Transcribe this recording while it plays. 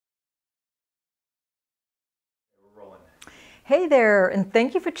Hey there, and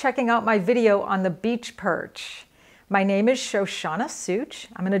thank you for checking out my video on the beach perch. My name is Shoshanna Szuch.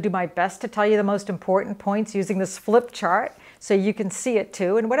 I'm going to do my best to tell you the most important points using this flip chart so you can see it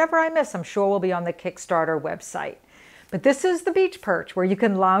too, and whatever I miss I'm sure will be on the Kickstarter website. But this is the beach perch where you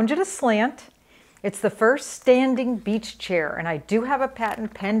can lounge at a slant. It's the first standing beach chair, and I do have a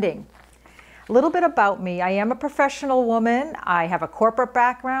patent pending. A little bit about me. I am a professional woman. I have a corporate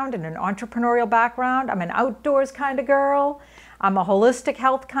background and an entrepreneurial background. I'm an outdoors kind of girl. I'm a holistic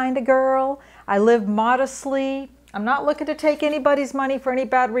health kind of girl. I live modestly. I'm not looking to take anybody's money for any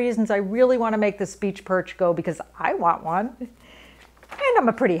bad reasons. I really want to make this beach perch go because I want one. And I'm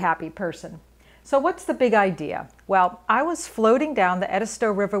a pretty happy person. So what's the big idea? Well, I was floating down the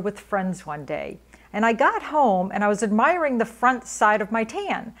Edisto River with friends one day. And I got home and I was admiring the front side of my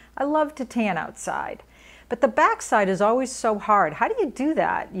tan. I love to tan outside. But the back side is always so hard. How do you do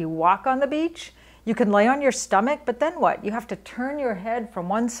that? You walk on the beach, you can lay on your stomach, but then what? You have to turn your head from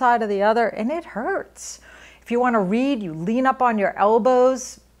one side to the other and it hurts. If you want to read, you lean up on your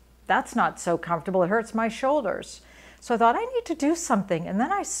elbows. That's not so comfortable. It hurts my shoulders. So I thought I need to do something. And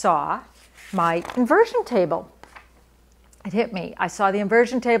then I saw my inversion table. It hit me. I saw the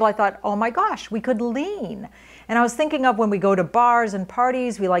inversion table. I thought, oh my gosh, we could lean. And I was thinking of when we go to bars and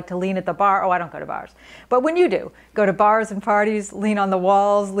parties, we like to lean at the bar. Oh, I don't go to bars. But when you do, go to bars and parties, lean on the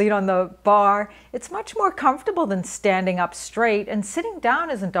walls, lean on the bar. It's much more comfortable than standing up straight. And sitting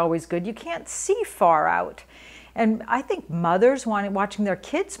down isn't always good. You can't see far out. And I think mothers watching their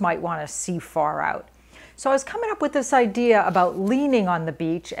kids might want to see far out. So I was coming up with this idea about leaning on the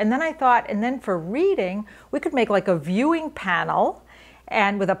beach, and then I thought, and then for reading, we could make like a viewing panel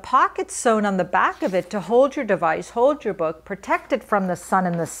and with a pocket sewn on the back of it to hold your device, hold your book, protect it from the sun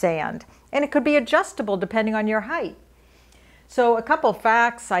and the sand. And it could be adjustable depending on your height. So a couple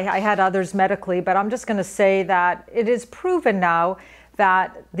facts, I had others medically, but I'm just going to say that it is proven now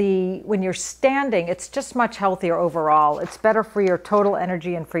that when you're standing, it's just much healthier overall. It's better for your total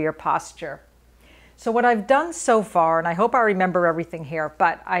energy and for your posture. So what I've done so far, and I hope I remember everything here,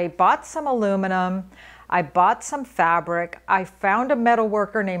 but I bought some aluminum, I bought some fabric, I found a metal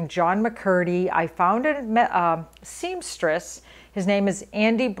worker named John McCurdy, I found a seamstress, his name is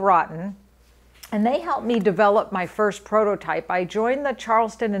Andy Broughton, and they helped me develop my first prototype. I joined the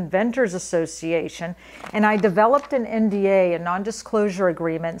Charleston Inventors Association, and I developed an NDA, a non-disclosure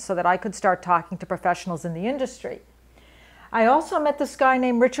agreement, so that I could start talking to professionals in the industry. I also met this guy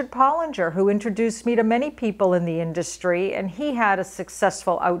named Richard Pollinger who introduced me to many people in the industry, and he had a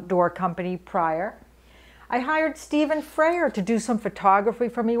successful outdoor company prior. I hired Stephen Freyer to do some photography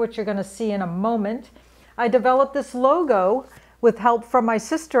for me, which you're going to see in a moment. I developed this logo with help from my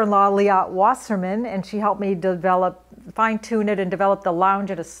sister-in-law, Liat Wasserman, and she helped me fine-tune it and develop the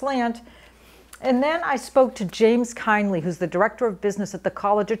lounge at a slant. And then I spoke to James Kindley, who's the director of business at the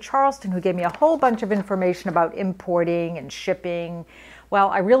College of Charleston, who gave me a whole bunch of information about importing and shipping. Well,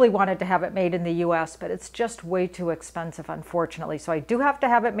 I really wanted to have it made in the US, but it's just way too expensive, unfortunately. So I do have to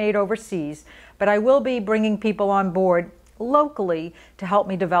have it made overseas, but I will be bringing people on board locally to help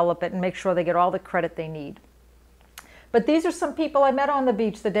me develop it and make sure they get all the credit they need. But these are some people I met on the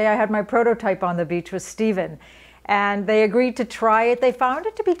beach the day I had my prototype on the beach with Stephen. And they agreed to try it. They found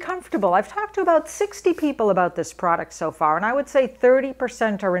it to be comfortable. I've talked to about 60 people about this product so far, and I would say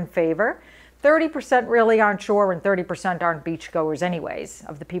 30% are in favor. 30% really aren't sure, and 30% aren't beachgoers anyways,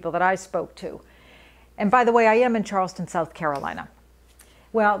 of the people that I spoke to. And by the way, I am in Charleston, South Carolina.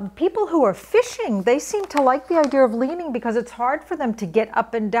 Well, people who are fishing, they seem to like the idea of leaning because it's hard for them to get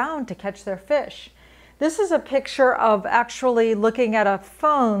up and down to catch their fish. This is a picture of actually looking at a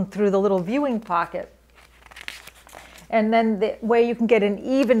phone through the little viewing pocket. And then the way you can get an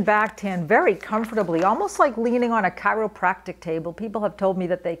even back tan very comfortably, almost like leaning on a chiropractic table. People have told me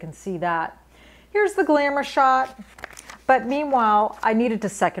that they can see that. Here's the glamour shot. But meanwhile, I needed a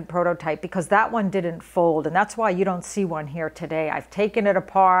second prototype because that one didn't fold. And that's why you don't see one here today. I've taken it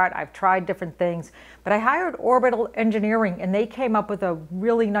apart. I've tried different things. But I hired Orbital Engineering, and they came up with a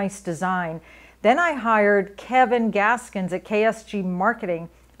really nice design. Then I hired Kevin Gaskins at KSG Marketing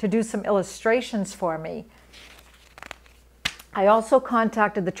to do some illustrations for me. I also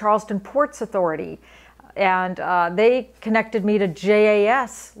contacted the Charleston Ports Authority, and they connected me to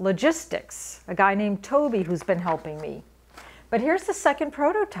JAS Logistics, a guy named Toby who's been helping me. But here's the second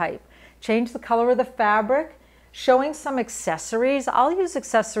prototype. Change the color of the fabric, showing some accessories. I'll use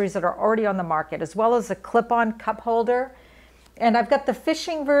accessories that are already on the market, as well as a clip-on cup holder. And I've got the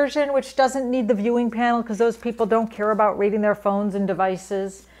fishing version, which doesn't need the viewing panel because those people don't care about reading their phones and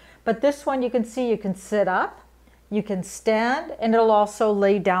devices. But this one, you can see you can sit up, you can stand, and it'll also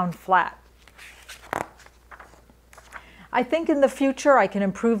lay down flat. I think in the future I can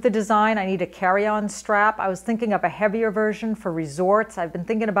improve the design. I need a carry-on strap. I was thinking of a heavier version for resorts. I've been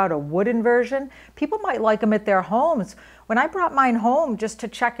thinking about a wooden version. People might like them at their homes. When I brought mine home just to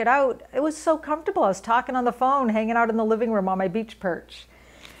check it out, it was so comfortable. I was talking on the phone, hanging out in the living room on my beach perch.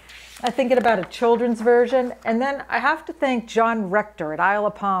 I'm thinking about a children's version. And then I have to thank John Rector at Isle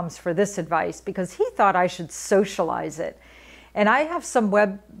of Palms for this advice, because he thought I should socialize it. And I have some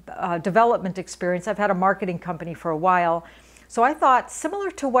web development experience. I've had a marketing company for a while. So I thought,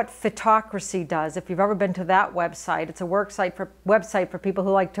 similar to what Photocracy does, if you've ever been to that website, it's a website for people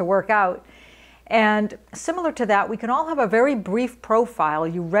who like to work out. And similar to that, we can all have a very brief profile.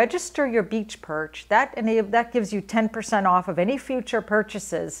 You register your beach perch. That gives you 10% off of any future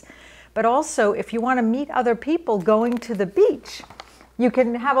purchases. But also, if you want to meet other people going to the beach, you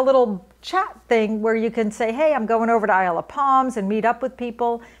can have a little chat thing where you can say, hey, I'm going over to Isle of Palms, and meet up with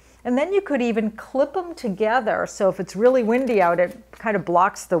people. And then you could even clip them together. So if it's really windy out, it kind of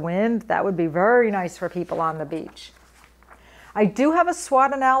blocks the wind. That would be very nice for people on the beach. I do have a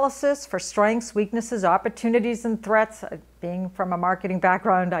SWOT analysis for strengths, weaknesses, opportunities, and threats. Being from a marketing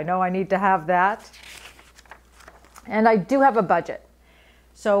background, I know I need to have that. And I do have a budget.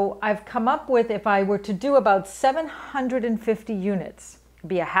 So I've come up with, if I were to do about 750 units, it'd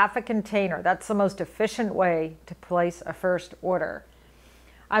be a half a container. That's the most efficient way to place a first order.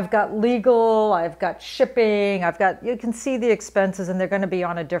 I've got legal, I've got shipping, you can see the expenses, and they're going to be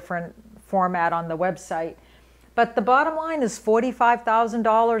on a different format on the website. But the bottom line is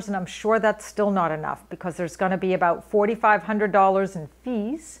 $45,000, and I'm sure that's still not enough, because there's going to be about $4,500 in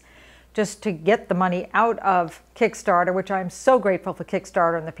fees just to get the money out of Kickstarter, which I'm so grateful for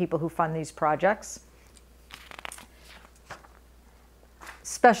Kickstarter and the people who fund these projects.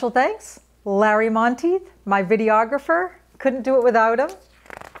 Special thanks, Larry Monteith, my videographer. Couldn't do it without him.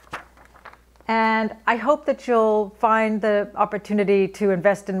 And I hope that you'll find the opportunity to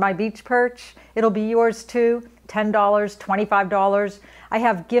invest in my beach perch. It'll be yours too, $10, $25. I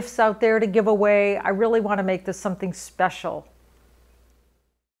have gifts out there to give away. I really want to make this something special